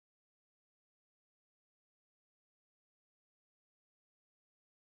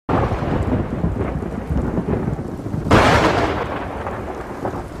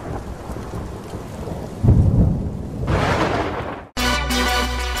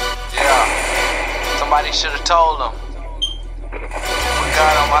Somebody should have told them. With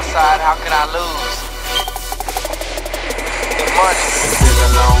God on my side, how can I lose? The money. It's been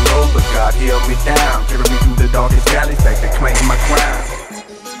a long road, but God held me down, carried me through the darkest valleys, back to claim my crown.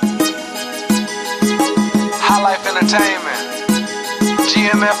 High Life Entertainment,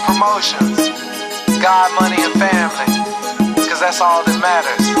 GMF Promotions, God, money, and family, cause that's all that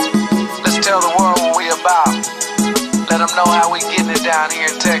matters. Let's tell the world what we about. Let them know how we getting it down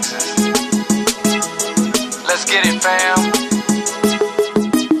here in Texas. Let's get it, fam.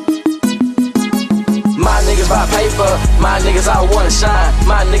 My niggas buy paper, my niggas I wanna shine.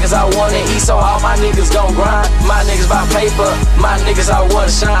 My niggas I wanna eat, so all my niggas gon' grind. My niggas buy paper, my niggas I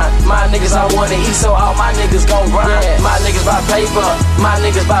wanna shine. My niggas I wanna eat, so all my niggas gon' grind. My niggas buy paper, my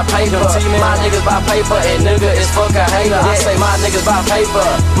niggas buy paper. My niggas buy paper, and nigga is fuck a hater. I say my niggas buy paper,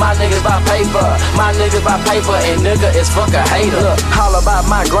 my niggas buy paper. My niggas buy paper, and nigga is fuck a hater. Look, all about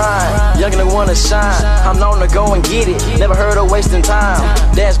my grind, young nigga wanna shine. I'm known to go and get it, never heard of wasting time.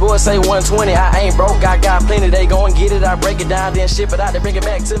 Dashboard say 120, I ain't broke, I got plenty, they go and get it. I break it down, then ship it out, they bring it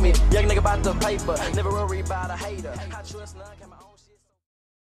back to me. Young nigga about the paper, never worry about a hater. I trust none.